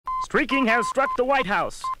Streaking has struck the White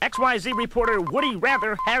House. XYZ reporter Woody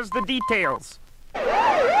Rather has the details.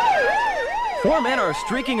 4 men are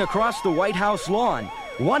streaking across the White House lawn.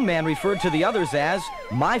 One man referred to the others as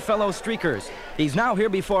my fellow streakers. He's now here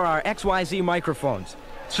before our XYZ microphones.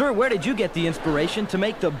 Sir, where did you get the inspiration to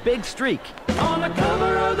make the big streak? On the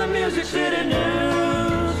cover of the Music City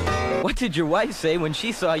News. What did your wife say when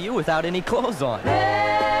she saw you without any clothes on? Baby,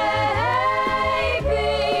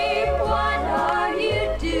 what are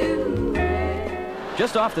you doing?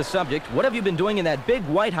 Just off the subject, what have you been doing in that big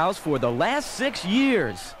White House for the last 6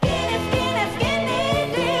 years?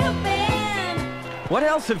 Skinny dipping. What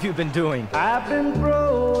else have you been doing? I've been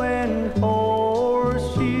throwing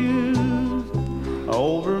horseshoes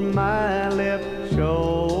over my left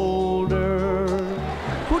shoulder.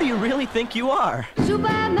 Who do you really think you are?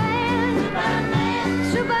 Superman,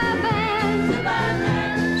 Superman, Superman,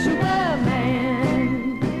 Superman,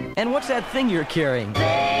 Superman. And what's that thing you're carrying?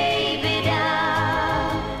 Baby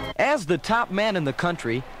doll. As the top man in the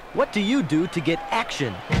country, what do you do to get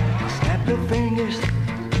action? Snap your fingers.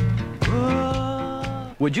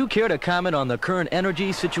 Would you care to comment on the current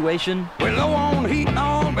energy situation? We're low on heat,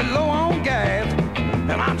 we're low on gas.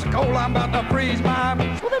 And I'm so cold, I'm about to freeze my...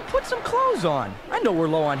 Well, then put some clothes on. I know we're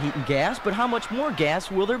low on heat and gas, but how much more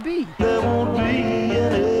gas will there be? There won't be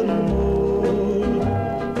any more.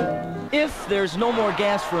 If there's no more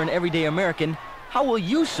gas for an everyday American, how will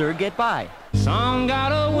you, sir, get by? Some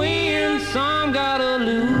gotta win, some gotta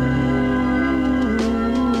lose.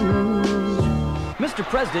 Mr.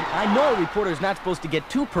 President, I know a reporter's not supposed to get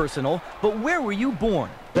too personal, but where were you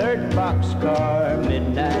born? 3rd boxcar,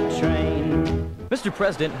 midnight train. Mr.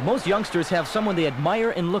 President, most youngsters have someone they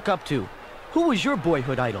admire and look up to. Who was your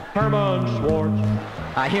boyhood idol? Herman Schwartz.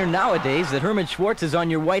 I hear nowadays that Herman Schwartz is on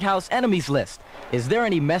your White House enemies list. Is there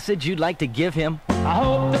any message you'd like to give him? I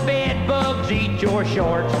hope the bed bugs eat your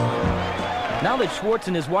shorts. Now that Schwartz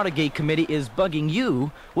and his Watergate committee is bugging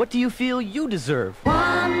you, what do you feel you deserve?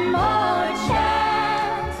 One more chance.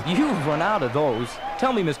 You've run out of those.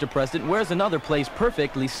 Tell me, Mr. President, where's another place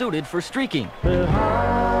perfectly suited for streaking?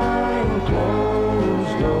 Behind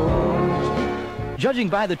closed doors. Judging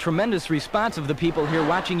by the tremendous response of the people here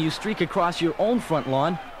watching you streak across your own front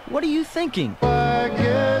lawn, what are you thinking? I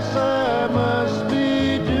guess I must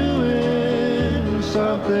be doing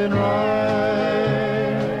something right.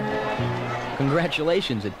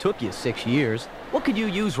 Congratulations, it took you 6 years. What could you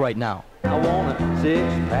use right now? I want a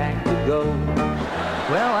 6-pack to go.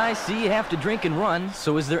 Well, I see you have to drink and run,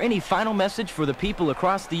 so is there any final message for the people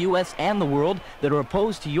across the U.S. and the world that are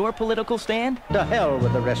opposed to your political stand? To hell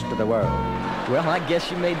with the rest of the world. Well, I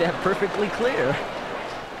guess you made that perfectly clear.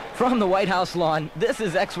 From the White House lawn, this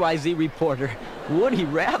is XYZ reporter Woody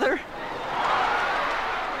Rather.